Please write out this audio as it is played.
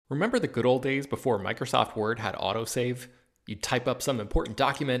Remember the good old days before Microsoft Word had autosave? You'd type up some important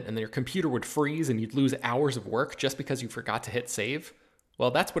document and then your computer would freeze and you'd lose hours of work just because you forgot to hit save?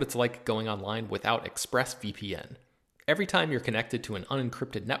 Well, that's what it's like going online without ExpressVPN. Every time you're connected to an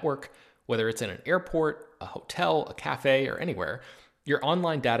unencrypted network, whether it's in an airport, a hotel, a cafe, or anywhere, your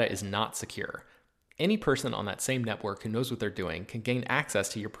online data is not secure. Any person on that same network who knows what they're doing can gain access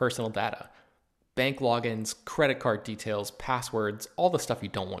to your personal data. Bank logins, credit card details, passwords, all the stuff you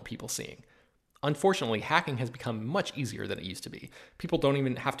don't want people seeing. Unfortunately, hacking has become much easier than it used to be. People don't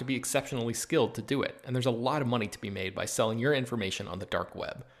even have to be exceptionally skilled to do it, and there's a lot of money to be made by selling your information on the dark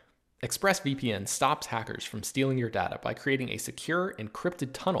web. ExpressVPN stops hackers from stealing your data by creating a secure, encrypted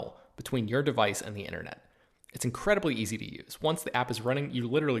tunnel between your device and the internet. It's incredibly easy to use. Once the app is running, you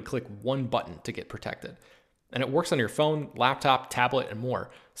literally click one button to get protected. And it works on your phone, laptop, tablet, and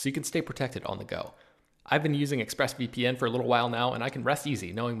more, so you can stay protected on the go. I've been using ExpressVPN for a little while now, and I can rest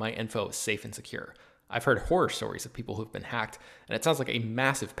easy knowing my info is safe and secure. I've heard horror stories of people who've been hacked, and it sounds like a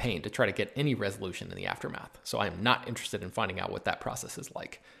massive pain to try to get any resolution in the aftermath, so I am not interested in finding out what that process is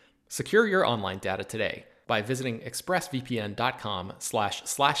like. Secure your online data today by visiting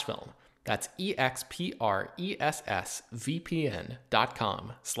expressvpn.com/film. That's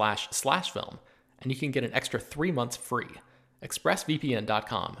expressvpn.com//film. And you can get an extra 3 months free.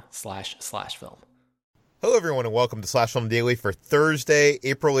 expressvpn.com//film. Hello, everyone, and welcome to Slash Film Daily for Thursday,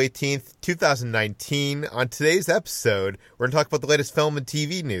 April 18th, 2019. On today's episode, we're going to talk about the latest film and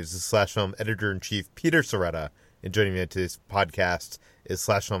TV news. This is Slash Film Editor-in-Chief Peter Sciretta, and joining me on today's podcast is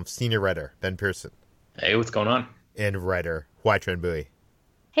Slash Film Senior Writer Ben Pearson. Hey, what's going on? And writer Hoai-Tran Bui.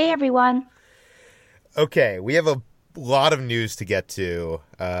 Hey, everyone. Okay, we have a lot of news to get to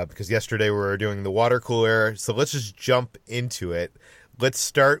because yesterday we were doing the water cooler, so let's just jump into it. Let's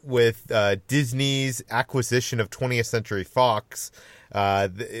start with Disney's acquisition of 20th Century Fox.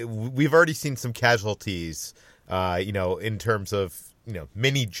 We've already seen some casualties, in terms of,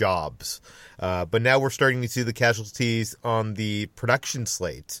 many jobs. But now we're starting to see the casualties on the production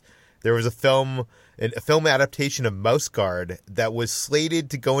slate. There was a film adaptation of Mouse Guard that was slated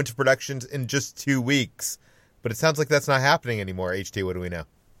to go into productions in just 2 weeks. But it sounds like that's not happening anymore. HT, what do we know?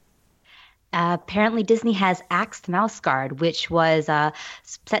 Apparently, Disney has axed Mouse Guard, which was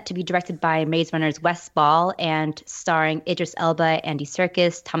set to be directed by Maze Runner's Wes Ball and starring Idris Elba, Andy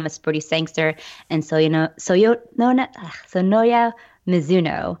Serkis, Thomas Brody Sangster, and Sonoya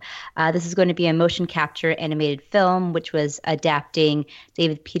Mizuno. This is going to be a motion capture animated film, which was adapting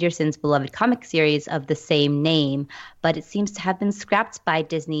David Peterson's beloved comic series of the same name, but it seems to have been scrapped by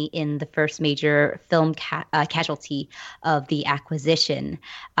Disney in the first major film casualty of the acquisition.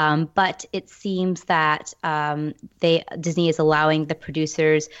 But it seems that Disney is allowing the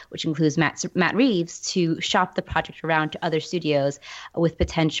producers, which includes Matt Reeves, to shop the project around to other studios with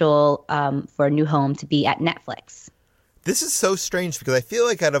potential for a new home to be at Netflix. This is so strange because I feel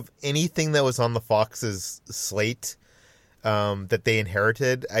like out of anything that was on the Fox's slate that they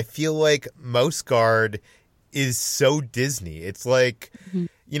inherited, I feel like Mouse Guard is so Disney. It's like,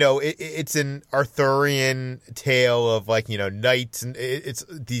 it's an Arthurian tale of knights and it's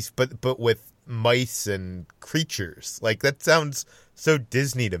these, but with mice and creatures. Like that sounds so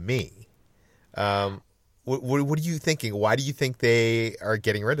Disney to me. What are you thinking? Why do you think they are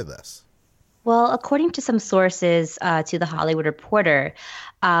getting rid of this? Well, according to some sources to The Hollywood Reporter,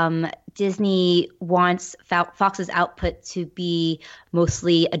 Disney wants Fox's output to be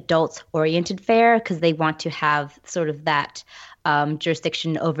mostly adult-oriented fare because they want to have sort of that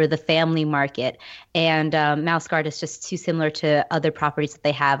jurisdiction over the family market. And Mouse Guard is just too similar to other properties that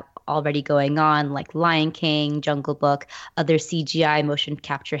they have already going on, like Lion King, Jungle Book, other CGI motion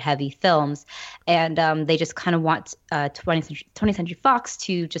capture heavy films. And they just kind of want 20th Century Fox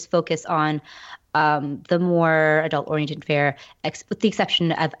to just focus on the more adult-oriented fare, with the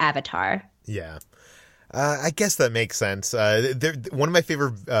exception of Avatar. Yeah. I guess that makes sense. One of my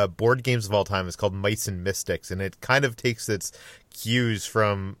favorite board games of all time is called Mice and Mystics, and it kind of takes its cues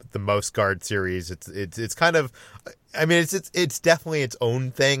from the Mouse Guard series. It's kind of, I mean, it's definitely its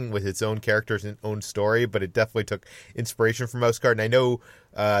own thing with its own characters and own story, but it definitely took inspiration from Mouse Guard, and I know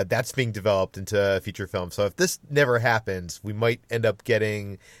that's being developed into a feature film. So if this never happens, we might end up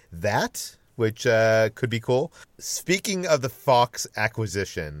getting that, which could be cool. Speaking of the Fox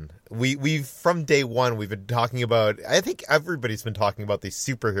acquisition, we've from day one, we've been talking about, I think everybody's been talking about these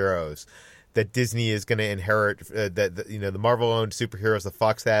superheroes that Disney is going to inherit, the Marvel-owned superheroes that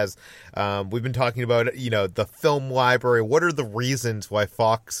Fox has. We've been talking about, the film library. What are the reasons why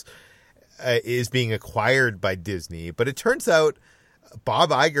Fox is being acquired by Disney? But it turns out Bob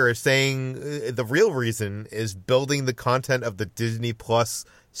Iger is saying the real reason is building the content of the Disney Plus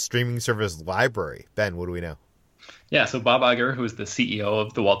streaming service library. Ben, what do we know? Yeah, so Bob Iger, who is the CEO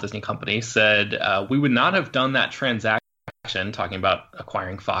of the Walt Disney Company, said, we would not have done that transaction, talking about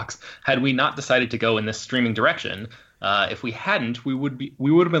acquiring Fox, had we not decided to go in this streaming direction. If we hadn't, we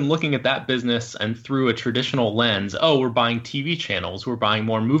would have been looking at that business and through a traditional lens. Oh, we're buying TV channels, we're buying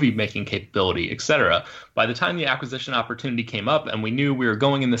more movie making capability, etc. By the time the acquisition opportunity came up and we knew we were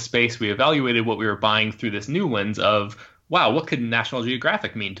going in this space, we evaluated what we were buying through this new lens of, wow, what could National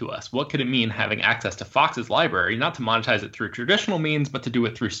Geographic mean to us? What could it mean having access to Fox's library, not to monetize it through traditional means, but to do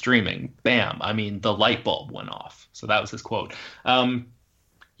it through streaming? Bam. I mean, the light bulb went off. So that was his quote.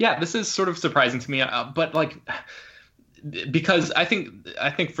 Yeah, this is sort of surprising to me, but like, because I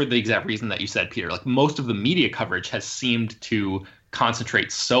think for the exact reason that you said, Peter, like most of the media coverage has seemed to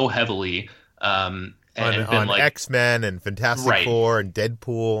concentrate so heavily on like, X-Men and Fantastic Four and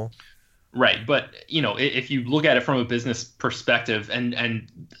Deadpool. Right. But, if you look at it from a business perspective,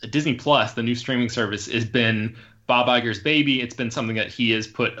 and Disney Plus, the new streaming service, has been Bob Iger's baby. It's been something that he has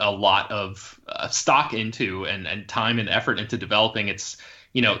put a lot of stock into and time and effort into developing. It's,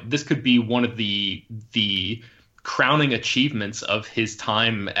 this could be one of the crowning achievements of his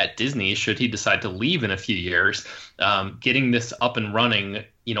time at Disney, should he decide to leave in a few years, getting this up and running,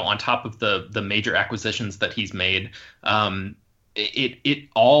 on top of the major acquisitions that he's made.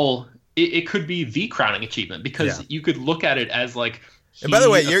 It could be the crowning achievement, because you could look at it as like. And by the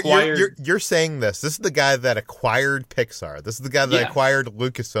way, you're saying this. This is the guy that acquired Pixar. This is the guy that acquired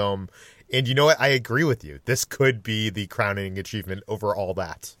Lucasfilm. And you know what? I agree with you. This could be the crowning achievement over all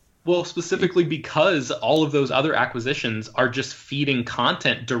that. Well, specifically because all of those other acquisitions are just feeding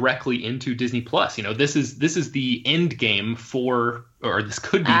content directly into Disney Plus. This is the end game for, or this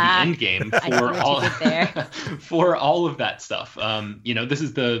could be the end game for all for all of that stuff. This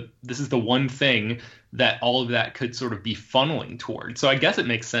is the one thing that all of that could sort of be funneling toward. So I guess it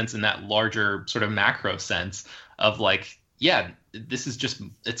makes sense in that larger sort of macro sense of like, yeah, this is just,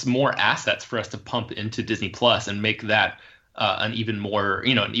 it's more assets for us to pump into Disney Plus and make that an even more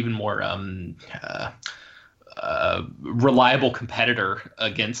reliable competitor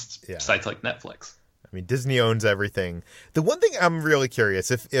against sites like Netflix. I mean, Disney owns everything. The one thing I'm really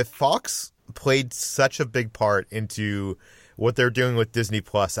curious, if Fox played such a big part into what they're doing with Disney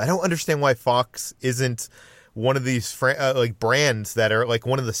Plus, I don't understand why Fox isn't one of these brands that are like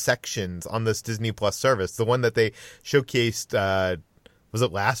one of the sections on this Disney Plus service. The one that they showcased. Was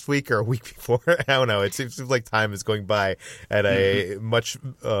it last week or a week before? I don't know. It seems like time is going by at a much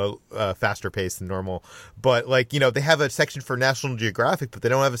faster pace than normal. But they have a section for National Geographic, but they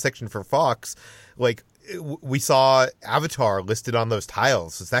don't have a section for Fox. Like, we saw Avatar listed on those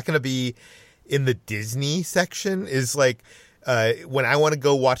tiles. Is that going to be in the Disney section? Is like when I want to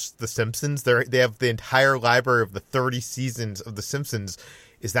go watch The Simpsons, they have the entire library of the 30 seasons of The Simpsons.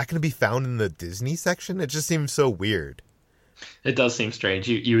 Is that going to be found in the Disney section? It just seems so weird. It does seem strange.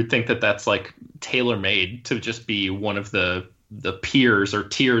 You would think that that's like tailor-made to just be one of the peers or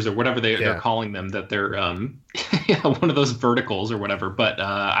tiers or whatever they're calling them, that they're one of those verticals or whatever. But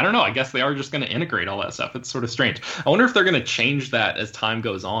I don't know. I guess they are just going to integrate all that stuff. It's sort of strange. I wonder if they're going to change that as time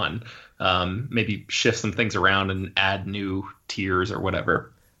goes on. Maybe shift some things around and add new tiers or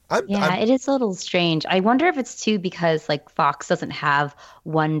whatever. It is a little strange. I wonder if it's too because like Fox doesn't have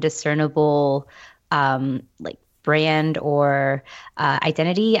one discernible brand or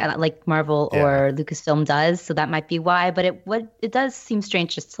identity like Marvel or Lucasfilm does, so that might be why. But it does seem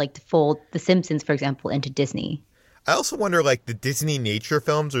strange just to fold The Simpsons, for example, into Disney. I also wonder, the Disney nature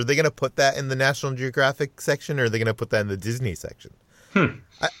films, are they going to put that in the National Geographic section, or are they going to put that in the Disney section?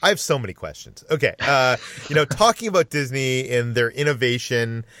 I have so many questions. Okay. Talking about Disney and their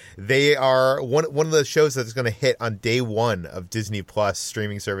innovation, they are one of the shows that's going to hit on day one of Disney Plus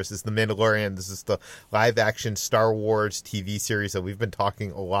streaming services, The Mandalorian. This is the live action Star Wars TV series that we've been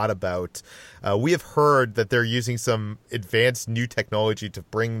talking a lot about. We have heard that they're using some advanced new technology to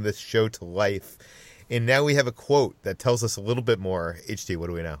bring this show to life. And now we have a quote that tells us a little bit more. HT, what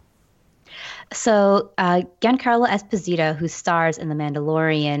do we know? So Giancarlo Esposito, who stars in The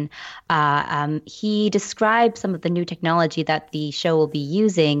Mandalorian, he described some of the new technology that the show will be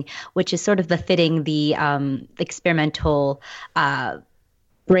using, which is sort of befitting the experimental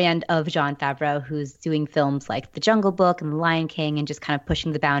brand of Jon Favreau, who's doing films like The Jungle Book and The Lion King, and just kind of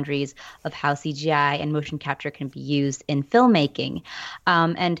pushing the boundaries of how CGI and motion capture can be used in filmmaking.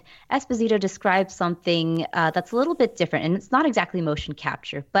 And Esposito describes something that's a little bit different, and it's not exactly motion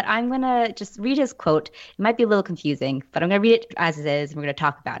capture, but I'm going to just read his quote. It might be a little confusing, but I'm going to read it as it is, and we're going to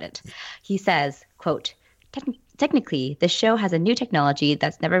talk about it. He says, quote, technically, the show has a new technology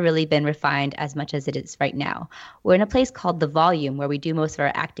that's never really been refined as much as it is right now. We're in a place called the volume where we do most of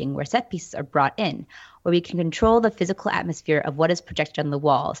our acting, where set pieces are brought in, where we can control the physical atmosphere of what is projected on the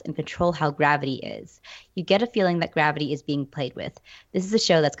walls and control how gravity is. You get a feeling that gravity is being played with. This is a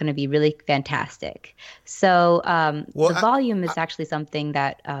show that's going to be really fantastic. So the volume is actually something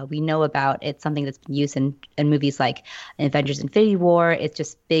that we know about. It's something that's been used in movies like Avengers Infinity War. It's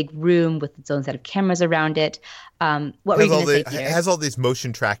just big room with its own set of cameras around it. What were you going to say, Peter? It has all these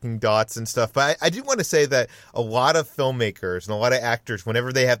motion tracking dots and stuff. But I do want to say that a lot of filmmakers and a lot of actors,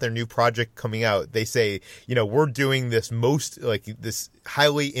 whenever they have their new project coming out, they say, we're doing this this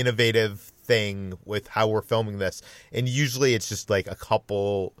highly innovative thing with how we're filming this. And usually it's just like a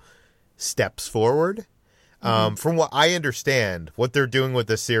couple steps forward. From what I understand, what they're doing with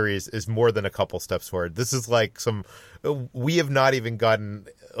this series is more than a couple steps forward. This is like we have not even gotten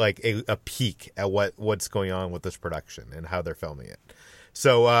like a peek at what's going on with this production and how they're filming it.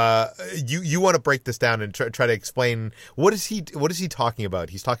 So you want to break this down and try to explain what is he talking about?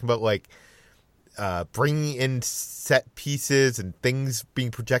 He's talking about like bringing in set pieces and things being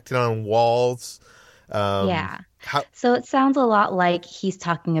projected on walls. So it sounds a lot like he's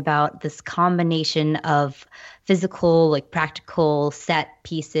talking about this combination of physical, like practical set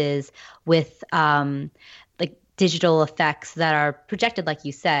pieces with like digital effects that are projected, like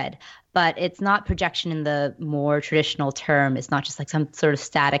you said. But it's not projection in the more traditional term. It's not just like some sort of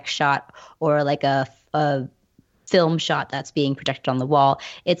static shot or like a film shot that's being projected on the wall.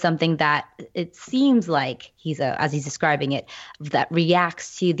 It's something that it seems like as he's describing it, that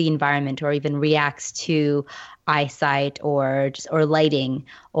reacts to the environment or even reacts to eyesight or lighting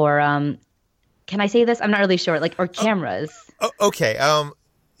or can I say this? I'm not really sure. Or cameras. Okay.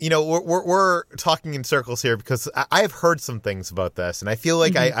 We're talking in circles here because I have heard some things about this, and I feel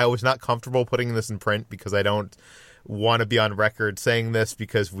like I was not comfortable putting this in print because I don't want to be on record saying this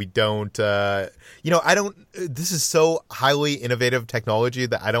because we don't, this is so highly innovative technology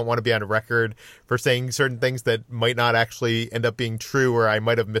that I don't want to be on record for saying certain things that might not actually end up being true or I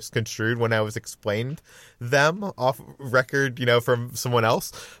might have misconstrued when I was explained them off record, from someone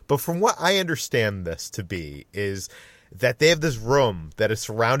else. But from what I understand this to be is that they have this room that is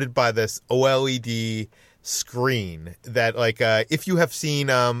surrounded by this OLED screen that if you have seen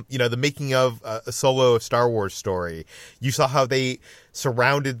the making of a Solo Star Wars story, you saw how they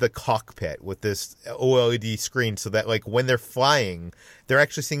surrounded the cockpit with this OLED screen so that when they're flying, they're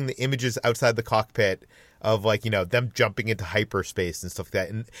actually seeing the images outside the cockpit of them jumping into hyperspace and stuff like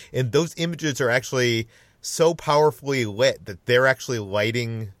that, and those images are actually so powerfully lit that they're actually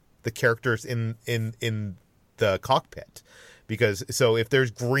lighting the characters in the cockpit. Because if there's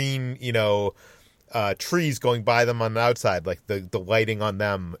green trees going by them on the outside, the lighting on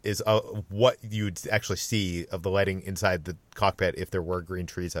them is what you'd actually see of the lighting inside the cockpit if there were green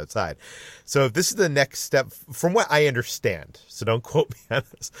trees outside. So this is the next step from what I understand. So don't quote me on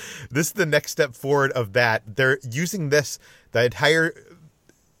this. This is the next step forward of that. They're using this, the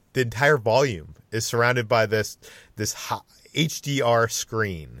entire volume is surrounded by this HDR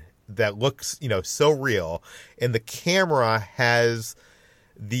screen that looks, so real. And the camera has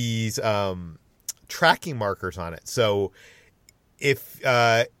these, tracking markers on it. So if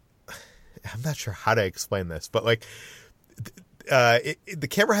I'm not sure how to explain this, but the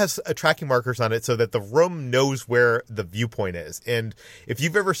camera has tracking markers on it so that the room knows where the viewpoint is. And if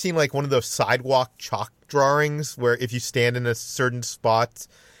you've ever seen one of those sidewalk chalk drawings where if you stand in a certain spot,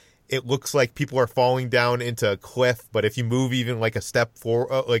 it looks like people are falling down into a cliff, but if you move even a step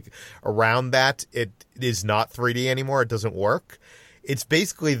forward, around that, it is not 3D anymore. It doesn't work. It's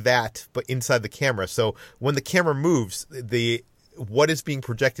basically that, but inside the camera. So when the camera moves, what is being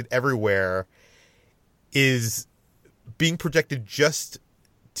projected everywhere is being projected just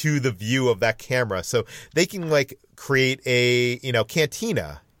to the view of that camera. So they can create a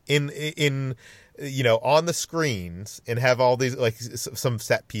cantina in on the screens and have all these some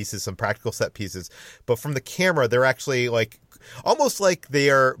set pieces, some practical set pieces. But from the camera, they're actually almost like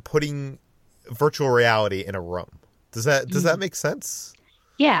they are putting virtual reality in a room. Does that make sense?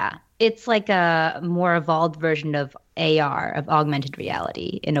 Yeah, it's like a more evolved version of AR, of augmented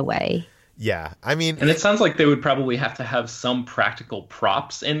reality, in a way. Yeah, I mean, and it sounds like they would probably have to have some practical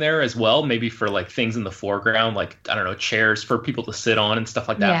props in there as well, maybe for things in the foreground, I don't know, chairs for people to sit on and stuff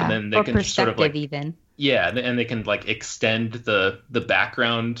like that. Yeah, and then they can sort of even. Yeah, and they can extend the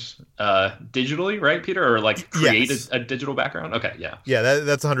background digitally, right, Peter? Or create yes. a digital background? Okay, yeah. Yeah,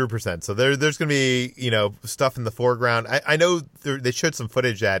 that's 100%. So there's going to be, stuff in the foreground. I know they showed some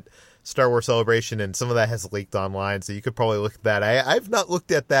footage at Star Wars Celebration, and some of that has leaked online, so you could probably look at that. I've not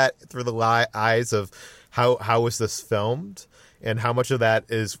looked at that through the eyes of how was this filmed and how much of that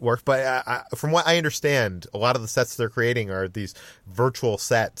is work. But from what I understand, a lot of the sets they're creating are these virtual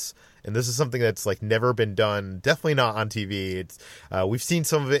sets. And this is something that's like never been done. Definitely not on TV. It's we've seen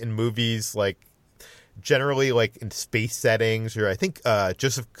some of it in movies, like generally like in space settings, or I think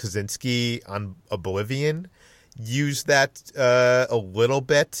Joseph Kosinski on Oblivion used that a little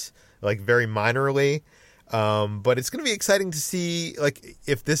bit, like very minorly. But it's going to be exciting to see like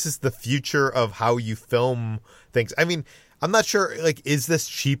if this is the future of how you film things. I mean, I'm not sure, like, is this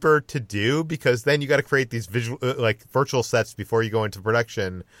cheaper to do? Because then you got to create these visual, like virtual sets before you go into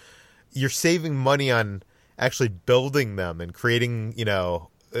production. You're saving money on actually building them and creating, you know,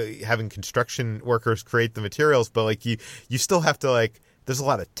 having construction workers create the materials. But like you still have to like, there's a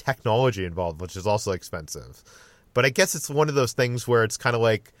lot of technology involved, which is also expensive. But I guess it's one of those things where it's kind of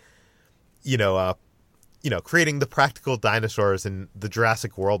like, creating the practical dinosaurs in the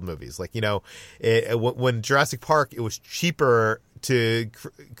Jurassic World movies. Like, when Jurassic Park, it was cheaper to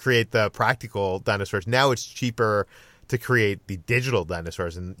create the practical dinosaurs. Now it's cheaper to create the digital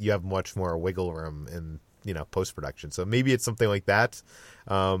dinosaurs, and you have much more wiggle room in, post-production. So maybe it's something like that.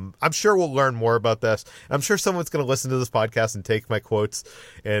 I'm sure we'll learn more about this. I'm sure someone's going to listen to this podcast and take my quotes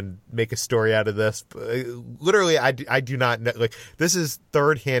and make a story out of this. Literally, I do not know. Like, this is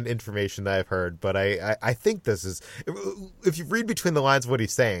third-hand information that I've heard, but I think this is, if you read between the lines of what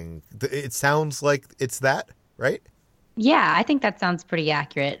he's saying, it sounds like it's that, right? Yeah, I think that sounds pretty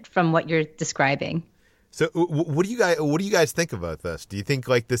accurate from what you're describing. So what do you guys think about this? Do you think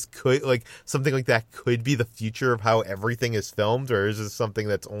like this could, like something like that could be the future of how everything is filmed, or is this something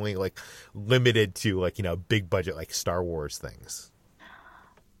that's only like limited to like, big budget like Star Wars things?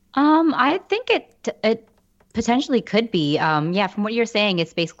 I think it potentially could be. From what you're saying,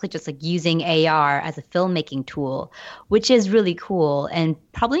 it's basically just like using AR as a filmmaking tool, which is really cool and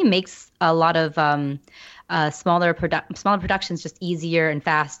probably makes a lot of smaller productions just easier and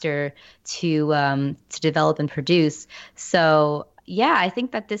faster to develop and produce. So yeah, I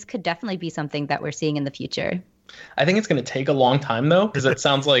think that this could definitely be something that we're seeing in the future. I think it's going to take a long time though, because it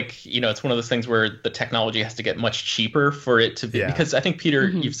sounds like, it's one of those things where the technology has to get much cheaper for it to be, because I think, Peter,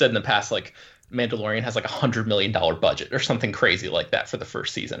 you've said in the past, like, Mandalorian has like $100 million budget or something crazy like that for the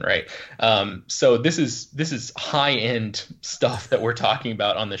first season, right? So this is high end stuff that we're talking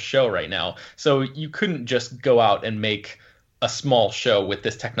about on this show right now. So you couldn't just go out and make a small show with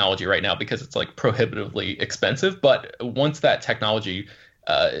this technology right now because it's like prohibitively expensive. But once that technology,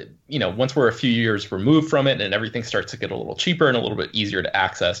 once we're a few years removed from it and everything starts to get a little cheaper and a little bit easier to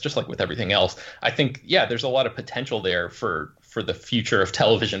access, just like with everything else, I think, there's a lot of potential there for the future of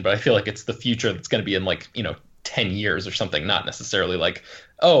television, but I feel like it's the future that's going to be in like, 10 years or something, not necessarily like,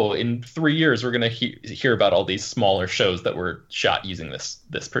 oh, in 3 years, we're going to hear about all these smaller shows that were shot using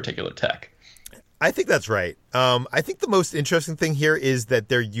this particular tech. I think that's right. I think the most interesting thing here is that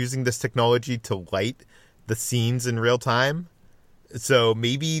they're using this technology to light the scenes in real time. So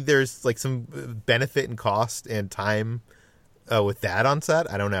maybe there's like some benefit in cost and time with that on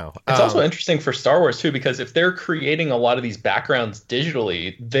set. I don't know. It's also interesting for Star Wars too, because if they're creating a lot of these backgrounds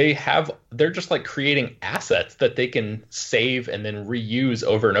digitally, they're just like creating assets that they can save and then reuse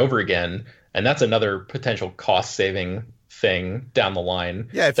over and over again. And that's another potential cost saving thing down the line.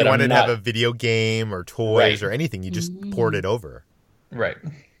 Yeah, if you wanted to have a video game or toys or anything, you just port it over. Right.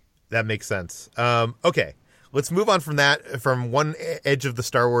 That makes sense. Okay. Let's move on from one edge of the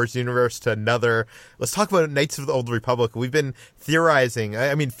Star Wars universe to another. Let's talk about Knights of the Old Republic. We've been theorizing.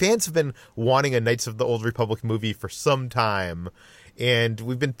 I mean, fans have been wanting a Knights of the Old Republic movie for some time. And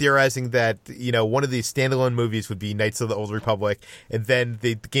we've been theorizing that, one of these standalone movies would be Knights of the Old Republic. And then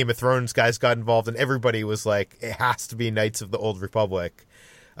the Game of Thrones guys got involved and everybody was like, it has to be Knights of the Old Republic.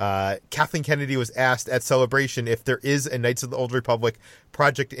 Kathleen Kennedy was asked at Celebration if there is a Knights of the Old Republic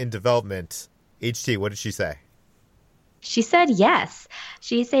project in development. HT, what did she say? She said yes.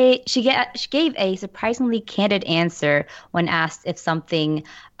 She gave a surprisingly candid answer when asked if something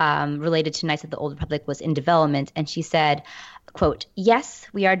related to Knights of the Old Republic was in development, and she said, quote, "Yes,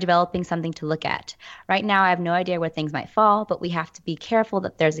 we are developing something to look at. Right now, I have no idea where things might fall, but we have to be careful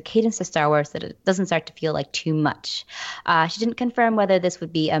that there's a cadence to Star Wars that it doesn't start to feel like too much." She didn't confirm whether this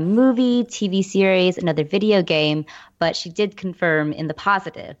would be a movie, TV series, another video game, but she did confirm in the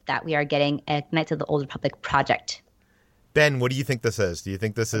positive that we are getting a Knights of the Old Republic project. Ben, what do you think this is? Do you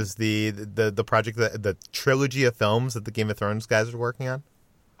think this is the project, the trilogy of films that the Game of Thrones guys are working on?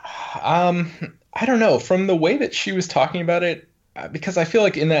 I don't know. From the way that she was talking about it, because I feel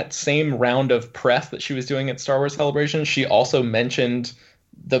like in that same round of press that she was doing at Star Wars Celebration, she also mentioned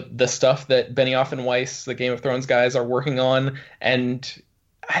the stuff that Benioff and Weiss, the Game of Thrones guys, are working on. And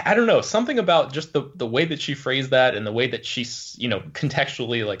I don't know, something about just the way that she phrased that and the way that she,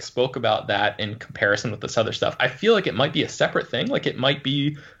 contextually like spoke about that in comparison with this other stuff. I feel like it might be a separate thing. Like it might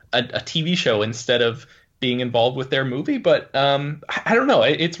be a TV show instead of being involved with their movie. But I don't know.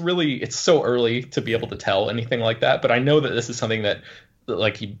 It's so early to be able to tell anything like that. But I know that this is something that,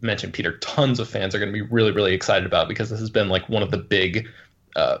 like you mentioned, Peter, tons of fans are going to be really, really excited about, because this has been like one of the big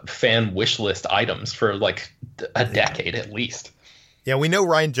fan wish list items for like a decade at least. Yeah, we know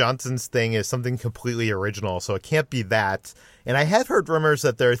Rian Johnson's thing is something completely original, so it can't be that. And I have heard rumors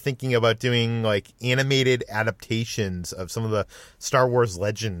that they're thinking about doing like animated adaptations of some of the Star Wars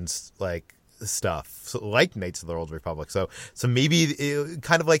Legends like stuff, so, like Knights of the Old Republic. So maybe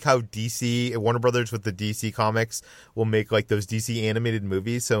kind of like how DC, Warner Brothers with the DC comics will make like those DC animated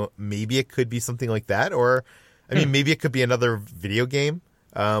movies. So maybe it could be something like that, or I mean, maybe it could be another video game.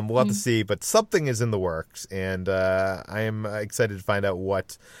 We'll have to see, but something is in the works, and I am excited to find out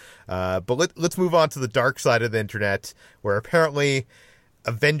what. But let's move on to the dark side of the internet, where apparently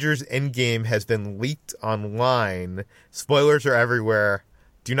Avengers Endgame has been leaked online. Spoilers are everywhere.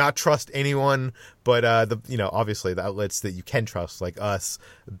 Do not trust anyone, but obviously the outlets that you can trust, like us.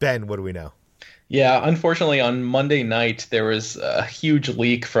 Ben, what do we know? Yeah, unfortunately, on Monday night, there was a huge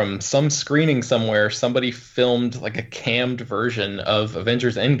leak from some screening somewhere. Somebody filmed like a cammed version of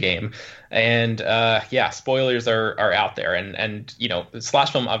Avengers Endgame. And spoilers are out there. And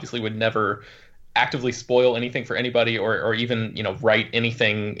Slash Film obviously would never actively spoil anything for anybody, or even write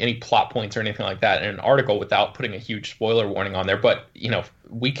anything, any plot points or anything like that in an article without putting a huge spoiler warning on there. But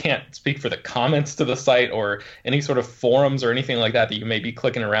we can't speak for the comments to the site or any sort of forums or anything like that you may be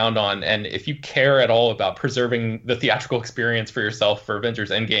clicking around on. And if you care at all about preserving the theatrical experience for yourself for Avengers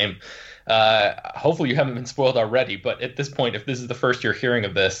Endgame, hopefully you haven't been spoiled already. But at this point, if this is the first you're hearing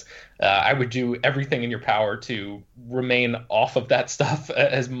of this, I would do everything in your power to remain off of that stuff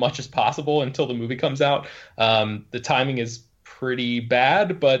as much as possible until the movie comes out. The timing is pretty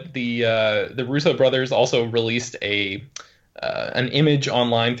bad, but the Russo brothers also released an image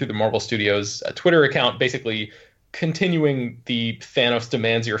online through the Marvel Studios Twitter account, basically continuing the Thanos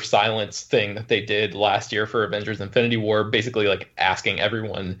demands your silence thing that they did last year for Avengers Infinity War, basically like asking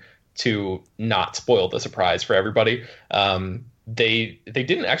everyone to not spoil the surprise for everybody. They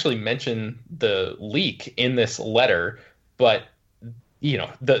didn't actually mention the leak in this letter, but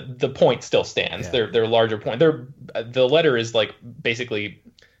the point still stands. Yeah. Their larger point. The letter is like basically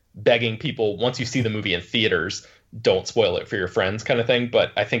begging people, once you see the movie in theaters, don't spoil it for your friends, kind of thing.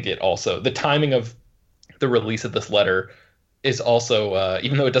 But I think it also, the timing of the release of this letter is also,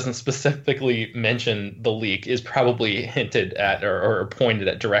 even though it doesn't specifically mention the leak, is probably hinted at or pointed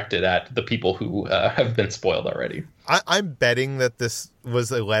at, directed at the people who have been spoiled already. I'm betting that this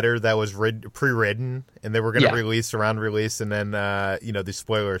was a letter that was pre-written, and they were going to release around release, and then the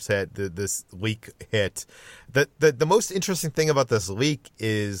spoilers hit, this leak hit. The most interesting thing about this leak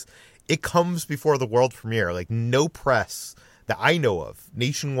is it comes before the world premiere. Like, no press that I know of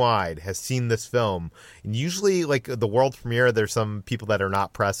nationwide has seen this film. And usually, like, the world premiere, there's some people that are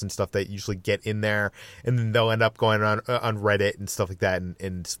not press and stuff that usually get in there, and then they'll end up going on Reddit and stuff like that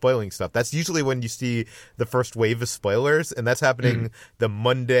and spoiling stuff. That's usually when you see the first wave of spoilers, and that's happening the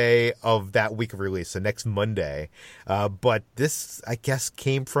Monday of that week of release, so next Monday. But this, I guess,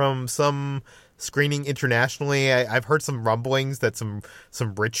 came from some screening internationally. I've heard some rumblings that some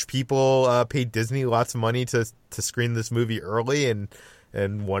rich people paid Disney lots of money to screen this movie early,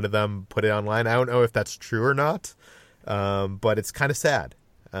 and one of them put it online. I don't know if that's true or not, but it's kind of sad.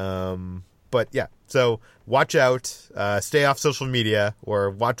 But yeah, so watch out, stay off social media, or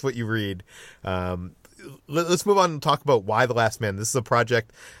watch what you read. Let's move on and talk about Y: The Last Man. This is a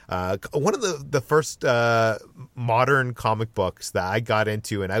project, one of the first modern comic books that I got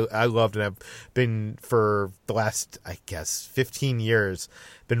into, and I loved, and I've been for the last, I guess, 15 years,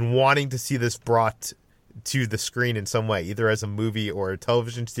 been wanting to see this brought to the screen in some way, either as a movie or a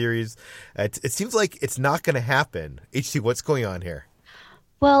television series. It seems like it's not going to happen. HT, what's going on here?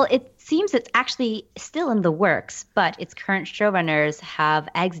 Well, it seems it's actually still in the works, but its current showrunners have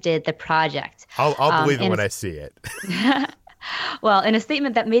exited the project. I'll believe it when I see it. Well, in a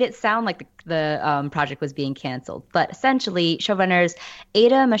statement that made it sound like the project was being canceled. But essentially, showrunners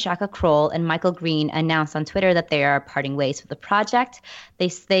Ada Mashaka Kroll and Michael Green announced on Twitter that they are parting ways with the project.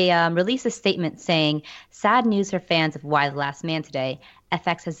 They released a statement saying, "Sad news for fans of Y: The Last Man today.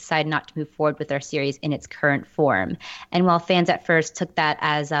 FX has decided not to move forward with our series in its current form." And while fans at first took that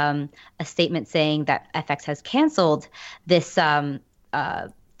as a statement saying that FX has canceled this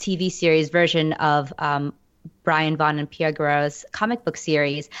TV series version of Brian Vaughan and Pierre Guerrero's comic book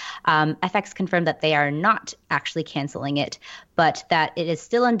series, FX confirmed that they are not actually canceling it, but that it is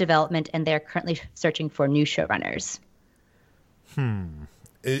still in development and they're currently searching for new showrunners.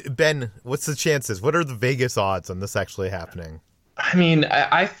 Ben, what's the chances? What are the Vegas odds on this actually happening? I mean,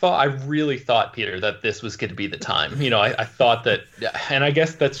 I really thought, Peter, that this was going to be the time. I thought that, and I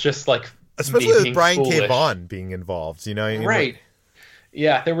guess that's just like, especially with Brian K. Vaughan being involved, right?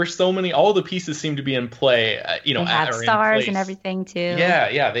 Yeah, there were so many. All the pieces seemed to be in play. They had stars and everything too.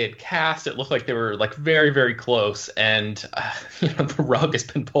 Yeah, they had cast. It looked like they were like very, very close, and the rug has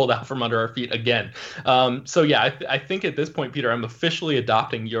been pulled out from under our feet again. So yeah, I think at this point, Peter, I'm officially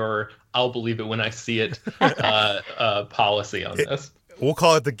adopting your "I'll believe it when I see it" policy on this. We'll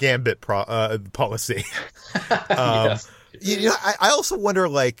call it the Gambit policy. Yes. I also wonder,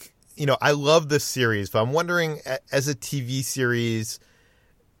 like, I love this series, but I'm wondering, as a TV series,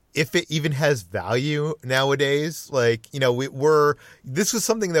 if it even has value nowadays. Like, this was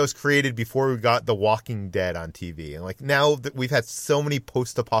something that was created before we got The Walking Dead on TV. And like now that we've had so many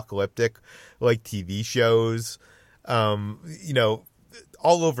post-apocalyptic like TV shows, all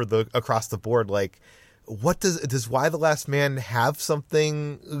over across the board, like what does Y: The Last Man have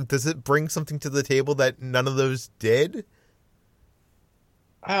something? Does it bring something to the table that none of those did?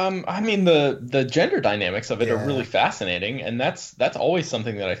 I mean, the gender dynamics of it are really fascinating, and that's always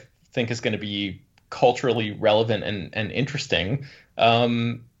something that I think is going to be culturally relevant and interesting. I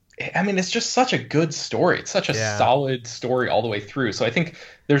mean, it's just such a good story. It's such a solid story all the way through. So I think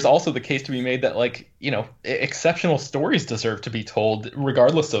there's also the case to be made that, like, exceptional stories deserve to be told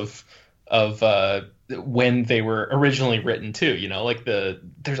regardless of when they were originally written too. Like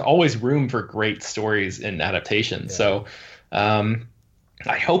there's always room for great stories in adaptation. So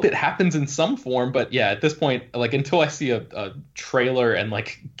I hope it happens in some form, but yeah, at this point, like until I see a trailer and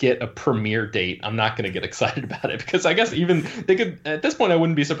like get a premiere date, I'm not going to get excited about it, because I guess even they could, at this point, I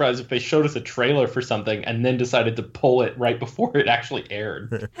wouldn't be surprised if they showed us a trailer for something and then decided to pull it right before it actually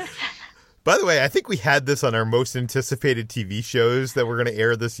aired. By the way, I think we had this on our most anticipated TV shows that we're going to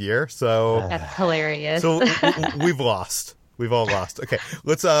air this year. So that's hilarious. So we've lost. We've all lost. Okay,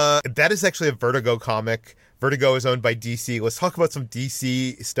 let's. That is actually a Vertigo comic. Vertigo is owned by DC. Let's talk about some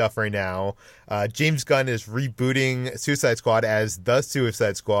DC stuff right now. James Gunn is rebooting Suicide Squad as The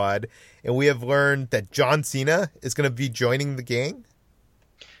Suicide Squad, and we have learned that John Cena is going to be joining the gang.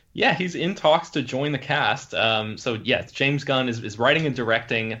 Yeah, he's in talks to join the cast. So yes, James Gunn is writing and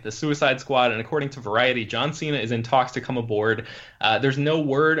directing The Suicide Squad, and according to Variety, John Cena is in talks to come aboard. There's no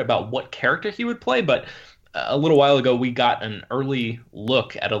word about what character he would play, but a little while ago, we got an early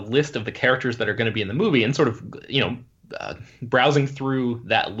look at a list of the characters that are going to be in the movie, and sort of, browsing through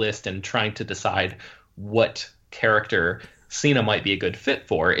that list and trying to decide what character Cena might be a good fit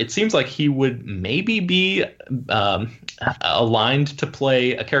for. It seems like he would maybe be aligned to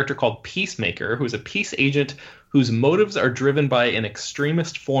play a character called Peacemaker, who is a peace agent whose motives are driven by an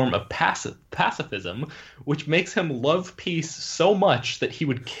extremist form of pacifism, which makes him love peace so much that he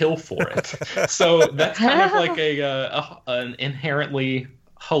would kill for it. So that's kind of like an inherently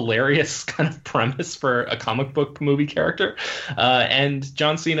hilarious kind of premise for a comic book movie character. And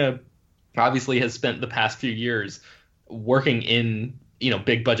John Cena obviously has spent the past few years working in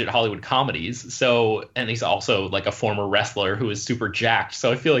big budget Hollywood comedies. So, and he's also like a former wrestler who is super jacked.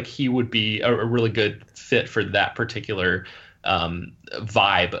 So I feel like he would be a really good fit for that particular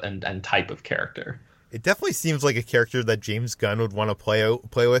vibe and type of character. It definitely seems like a character that James Gunn would want to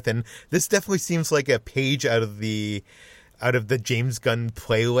play with, and this definitely seems like a page out of the James Gunn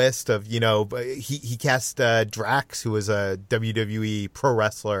playlist of, he cast Drax, who was a WWE pro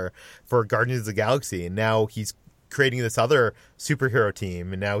wrestler, for Guardians of the Galaxy, and now he's creating this other superhero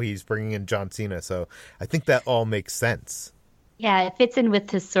team, and now he's bringing in John Cena. So I think that all makes sense. Yeah, it fits in with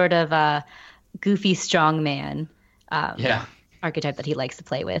his sort of goofy strongman archetype that he likes to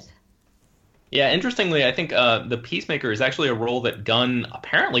play with. Yeah, interestingly, I think the Peacemaker is actually a role that Gunn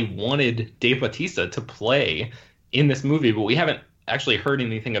apparently wanted Dave Bautista to play in this movie, but we haven't actually heard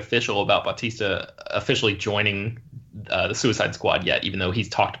anything official about Bautista officially joining the Suicide Squad yet, even though he's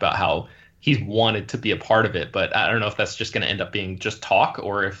talked about how he's wanted to be a part of it. But I don't know if that's just going to end up being just talk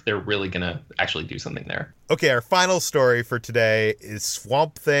or if they're really going to actually do something there. Okay, our final story for today is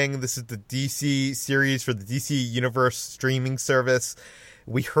Swamp Thing. This is the DC series for the DC Universe streaming service.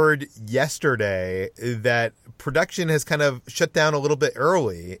 We heard yesterday that production has kind of shut down a little bit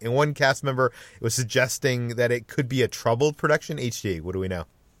early, and one cast member was suggesting that it could be a troubled production. HD, what do we know?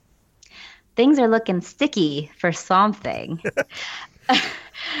 Things are looking sticky for Swamp Thing.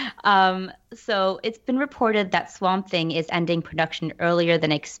 So it's been reported that Swamp Thing is ending production earlier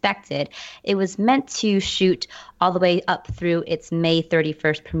than expected. It was meant to shoot all the way up through its May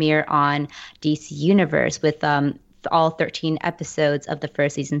 31st premiere on DC Universe, with all 13 episodes of the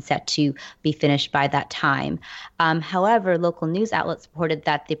first season set to be finished by that time. However, local news outlets reported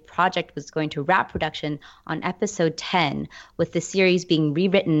that the project was going to wrap production on episode 10, with the series being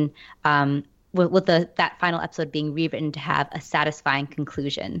rewritten, with that final episode being rewritten to have a satisfying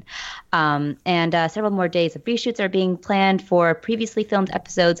conclusion. And several more days of reshoots are being planned for previously filmed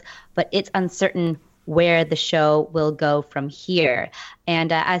episodes, but it's uncertain where the show will go from here.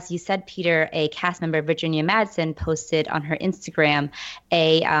 And as you said, Peter, a cast member, Virginia Madsen, posted on her Instagram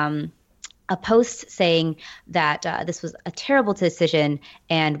a post saying that this was a terrible decision,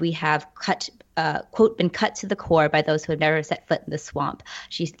 and we have quote, been cut to the core by those who have never set foot in the swamp.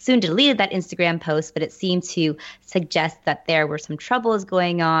 She soon deleted that Instagram post, but it seemed to suggest that there were some troubles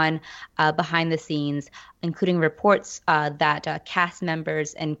going on behind the scenes, including reports that cast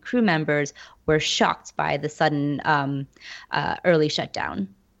members and crew members were shocked by the sudden early shutdown.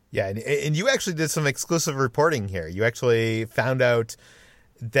 Yeah, and you actually did some exclusive reporting here. You actually found out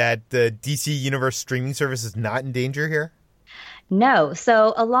that the DC Universe streaming service is not in danger here? No.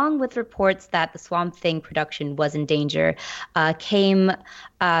 So along with reports that the Swamp Thing production was in danger, came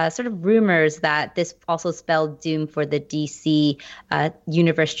sort of rumors that this also spelled doom for the DC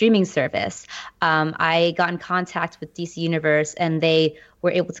Universe streaming service. I got in contact with DC Universe, and they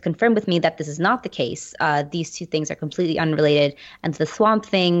were able to confirm with me that this is not the case. These two things are completely unrelated, and the Swamp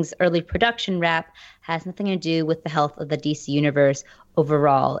Thing's early production wrap has nothing to do with the health of the DC Universe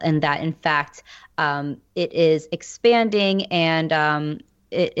overall, and that in fact it is expanding, and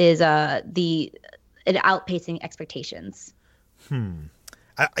it is outpacing expectations.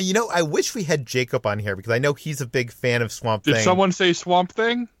 I wish we had Jacob on here, because I know he's a big fan of Swamp Thing. Did someone say Swamp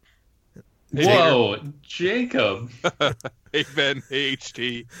Thing? Whoa, Jacob. Hey, Ben. Hey,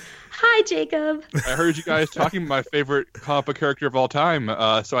 HT. Hi, Jacob. I heard you guys talking about my favorite comic book character of all time,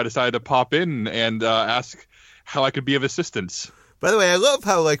 so I decided to pop in and ask how I could be of assistance. By the way, I love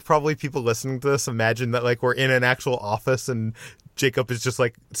how, probably people listening to this imagine that, we're in an actual office and Jacob is just,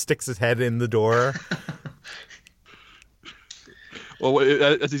 sticks his head in the door. Well,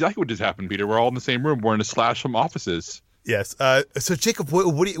 that's exactly what just happened, Peter. We're all in the same room. We're in a slash from offices. Yes. So, Jacob,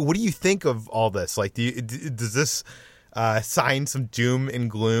 what do you think of all this? Does this sign some doom and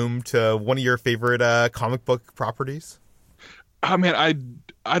gloom to one of your favorite comic book properties? Oh, man,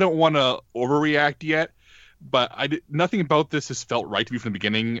 I don't want to overreact yet. But nothing about this has felt right to me from the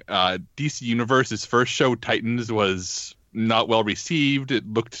beginning. DC Universe's first show, Titans, was not well received. It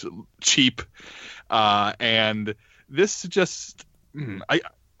looked cheap. And this just...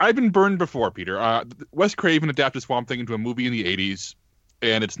 I've been burned before, Peter. Wes Craven adapted Swamp Thing into a movie in the 80s,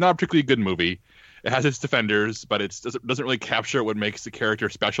 and it's not a particularly good movie. It has its defenders, but it doesn't really capture what makes the character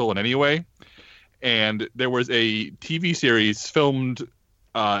special in any way. And there was a TV series filmed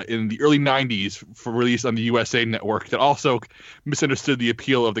in the early 90s for release on the USA Network that also misunderstood the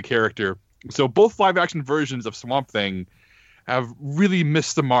appeal of the character. So both live-action versions of Swamp Thing have really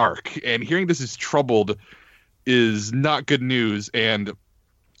missed the mark, and hearing this is troubled is not good news. And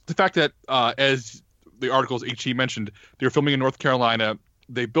the fact that, as the articles HE mentioned, they were filming in North Carolina,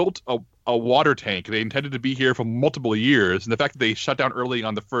 they built a water tank. They intended to be here for multiple years, and the fact that they shut down early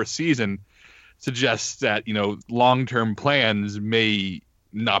on the first season suggests that, long-term plans may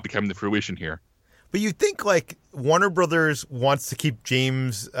not be coming to fruition here. But you'd think Warner Brothers wants to keep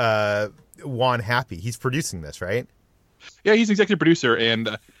James Wan happy. He's producing this, right? Yeah, he's executive producer,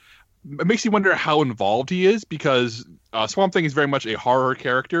 and it makes you wonder how involved he is, because Swamp Thing is very much a horror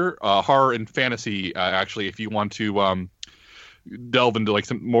character, horror and fantasy, actually, if you want to delve into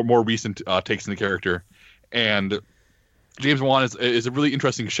some more recent takes in the character. And James Wan is a really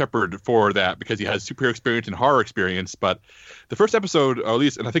interesting shepherd for that, because he has superior experience and horror experience. But the first episode, or at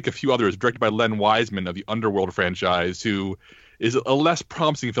least, and I think a few others, directed by Len Wiseman of the Underworld franchise, who is a less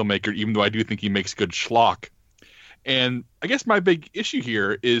promising filmmaker, even though I do think he makes good schlock. And I guess my big issue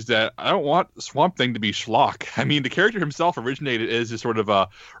here is that I don't want Swamp Thing to be schlock. I mean, the character himself originated as a sort of a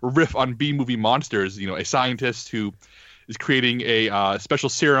riff on B-movie monsters, a scientist who is creating a special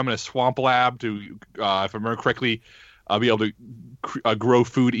serum in a swamp lab to, if I remember correctly, be able to grow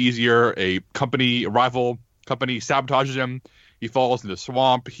food easier. A rival company sabotages him. He falls into the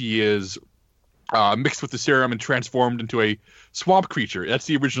swamp. He is mixed with the serum and transformed into a swamp creature. That's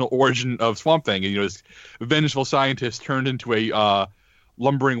the original origin of Swamp Thing. And, this vengeful scientist turned into a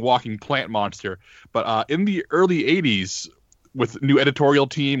lumbering walking plant monster. But in the early 80s, with new editorial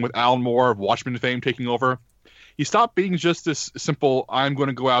team, with Alan Moore of Watchmen fame taking over, he stopped being just this simple, I'm going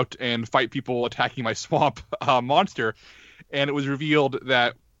to go out and fight people attacking my swamp monster. And it was revealed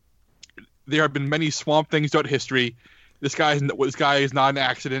that there have been many Swamp Things throughout history. This guy is not an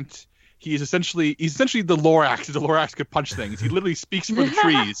accident. He's essentially the Lorax. The Lorax could punch things. He literally speaks for the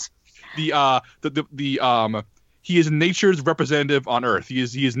trees. He is nature's representative on Earth. He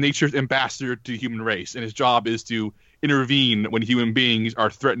is nature's ambassador to the human race, and his job is to intervene when human beings are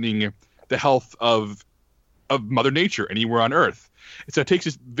threatening the health of Mother Nature anywhere on Earth. And so it takes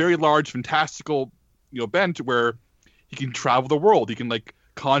this very large, fantastical, bent where he can travel the world. He can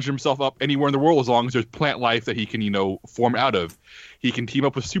conjure himself up anywhere in the world as long as there's plant life that he can form out of. He can team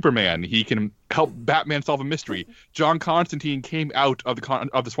up with Superman. He can help Batman solve a mystery. John Constantine came out of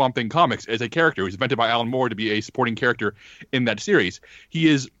the Swamp Thing comics as a character. He was invented by Alan Moore to be a supporting character in that series. He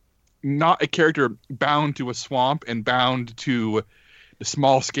is not a character bound to a swamp and bound to the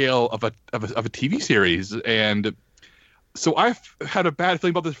small scale of a TV series. And so I've had a bad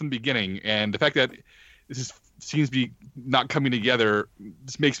feeling about this from the beginning, and the fact that this seems to be not coming together,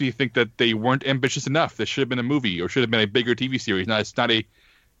 this makes me think that they weren't ambitious enough. This should have been a movie, or should have been a bigger TV series. Now it's not a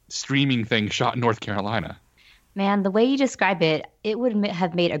streaming thing shot in North Carolina. Man, the way you describe it, it would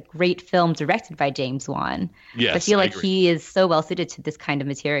have made a great film directed by James Wan. Yes, I feel like he is so well suited to this kind of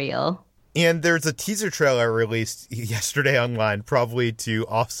material. And there's a teaser trailer released yesterday online, probably to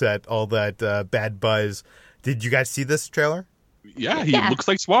offset all that bad buzz. Did you guys see this trailer? Yeah, he looks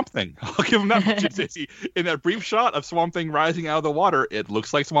like Swamp Thing. I'll give him that much. In that brief shot of Swamp Thing rising out of the water, it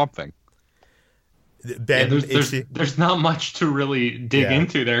looks like Swamp Thing. Ben, there's not much to really dig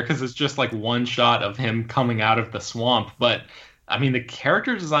into there, because it's just like one shot of him coming out of the swamp. But I mean, the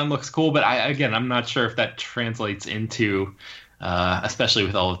character design looks cool, but I'm not sure if that translates into, especially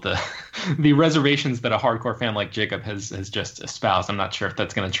with all of the reservations that a hardcore fan like Jacob has just espoused. I'm not sure if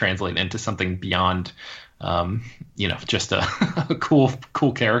that's going to translate into something beyond, just a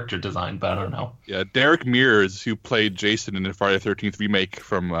cool character design, but I don't know. Yeah, Derek Mears, who played Jason in the Friday the 13th remake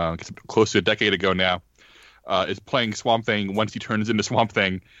from close to a decade ago now, is playing Swamp Thing once he turns into Swamp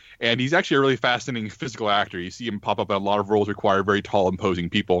Thing. And he's actually a really fascinating physical actor. You see him pop up in a lot of roles require very tall, imposing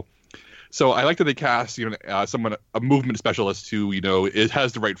people. So I like that they cast someone, a movement specialist who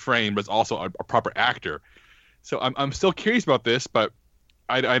has the right frame, but is also a proper actor. So I'm still curious about this, but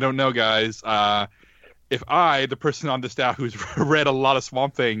I don't know, guys. If I, the person on the staff who's read a lot of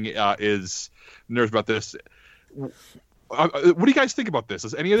Swamp Thing, is nervous about this, what do you guys think about this?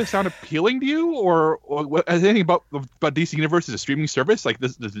 Does any of this sound appealing to you, or has anything about DC Universe as a streaming service?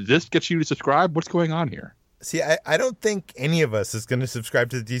 Does this get you to subscribe? What's going on here? See, I don't think any of us is going to subscribe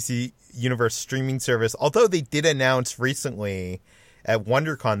to the DC Universe streaming service, although they did announce recently at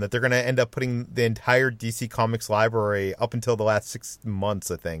WonderCon that they're going to end up putting the entire DC Comics library up until the last 6 months,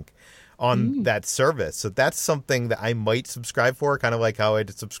 I think, on that service. So that's something that I might subscribe for, kind of like how I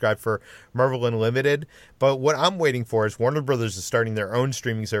did subscribe for Marvel Unlimited. But what I'm waiting for is Warner Brothers is starting their own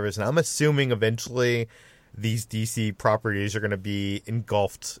streaming service, and I'm assuming eventually these DC properties are going to be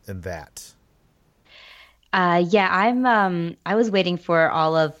engulfed in that. I was waiting for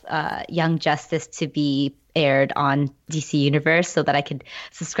all of Young Justice to be aired on DC Universe so that I could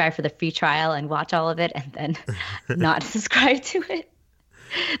subscribe for the free trial and watch all of it and then not subscribe to it.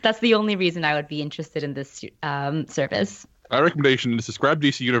 That's the only reason I would be interested in this service. My recommendation is subscribe to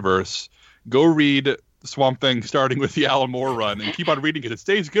DC Universe, go read Swamp Thing starting with the Alan Moore run, and keep on reading it. It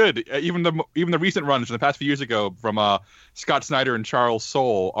stays good. Even the recent runs from the past few years ago from Scott Snyder and Charles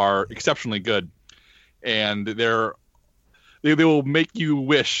Soule are exceptionally good. And they will make you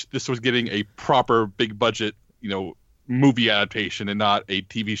wish this was getting a proper big budget, movie adaptation and not a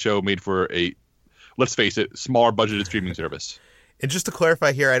TV show made for a, let's face it, smaller budgeted streaming service. And just to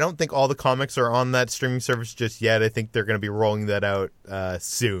clarify here, I don't think all the comics are on that streaming service just yet. I think they're going to be rolling that out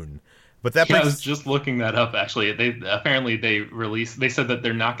soon. But that I was just looking that up, actually. They said that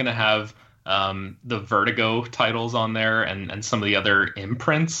they're not going to have the Vertigo titles on there and some of the other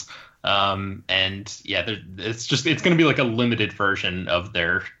imprints. It's going to be like a limited version of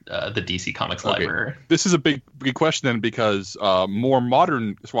their the DC Comics library. This is a big question then, because more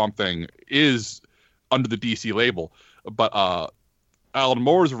modern Swamp Thing is under the DC label, but Alan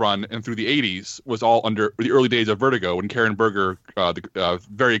Moore's run and through the 80s was all under the early days of Vertigo, when Karen Berger, the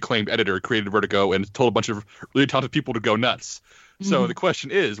very acclaimed editor, created Vertigo and told a bunch of really talented people to go nuts. So the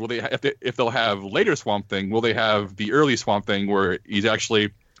question is, will they, if they'll have later Swamp Thing, will they have the early Swamp Thing where he's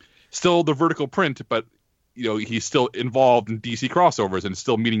actually still the vertical print, but he's still involved in DC crossovers and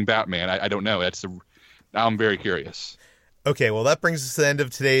still meeting Batman? I don't know. Now I'm very curious. Okay, well, that brings us to the end of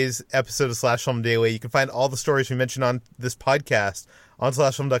today's episode of Slash Film Daily. You can find all the stories we mentioned on this podcast on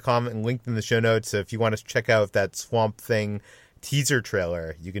 /film.com and linked in the show notes. So if you want to check out that Swamp Thing teaser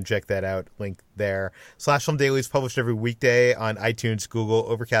trailer, you can check that out. Link there. /Film Daily is published every weekday on iTunes, Google,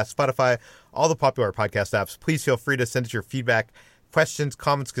 Overcast, Spotify, all the popular podcast apps. Please feel free to send us your feedback, questions,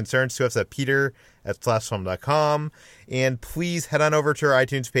 comments, concerns to us at peter@slashfilm.com. And please head on over to our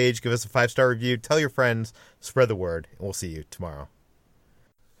iTunes page, give us a 5-star review, tell your friends, spread the word, and we'll see you tomorrow.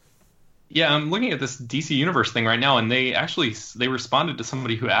 Yeah, I'm looking at this DC Universe thing right now, and they responded to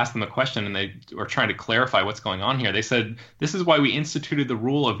somebody who asked them a question, and they were trying to clarify what's going on here. They said, "This is why we instituted the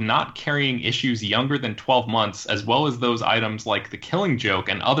rule of not carrying issues younger than 12 months, as well as those items like The Killing Joke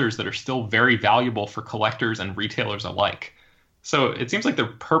and others that are still very valuable for collectors and retailers alike." So it seems like they're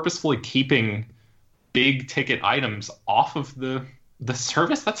purposefully keeping big ticket items off of the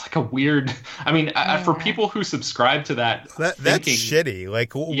service. That's like a weird, I mean, for people who subscribe to that's shitty.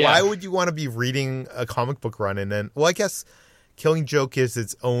 Like, why would you want to be reading a comic book run and then, well, I guess Killing Joke is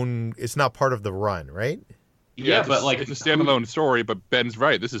its own, it's not part of the run, right? Yeah, but like, it's a standalone story, but Ben's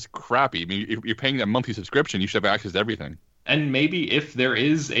right. This is crappy. I mean, if you're paying that monthly subscription, you should have access to everything. And maybe if there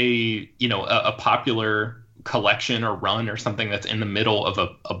is a popular collection or run or something that's in the middle of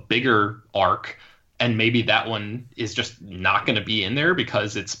a bigger arc, and maybe that one is just not going to be in there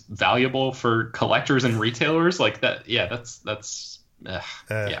because it's valuable for collectors and retailers like that. Yeah,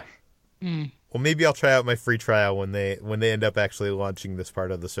 yeah. Well, maybe I'll try out my free trial when they end up actually launching this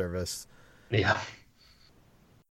part of the service. Yeah.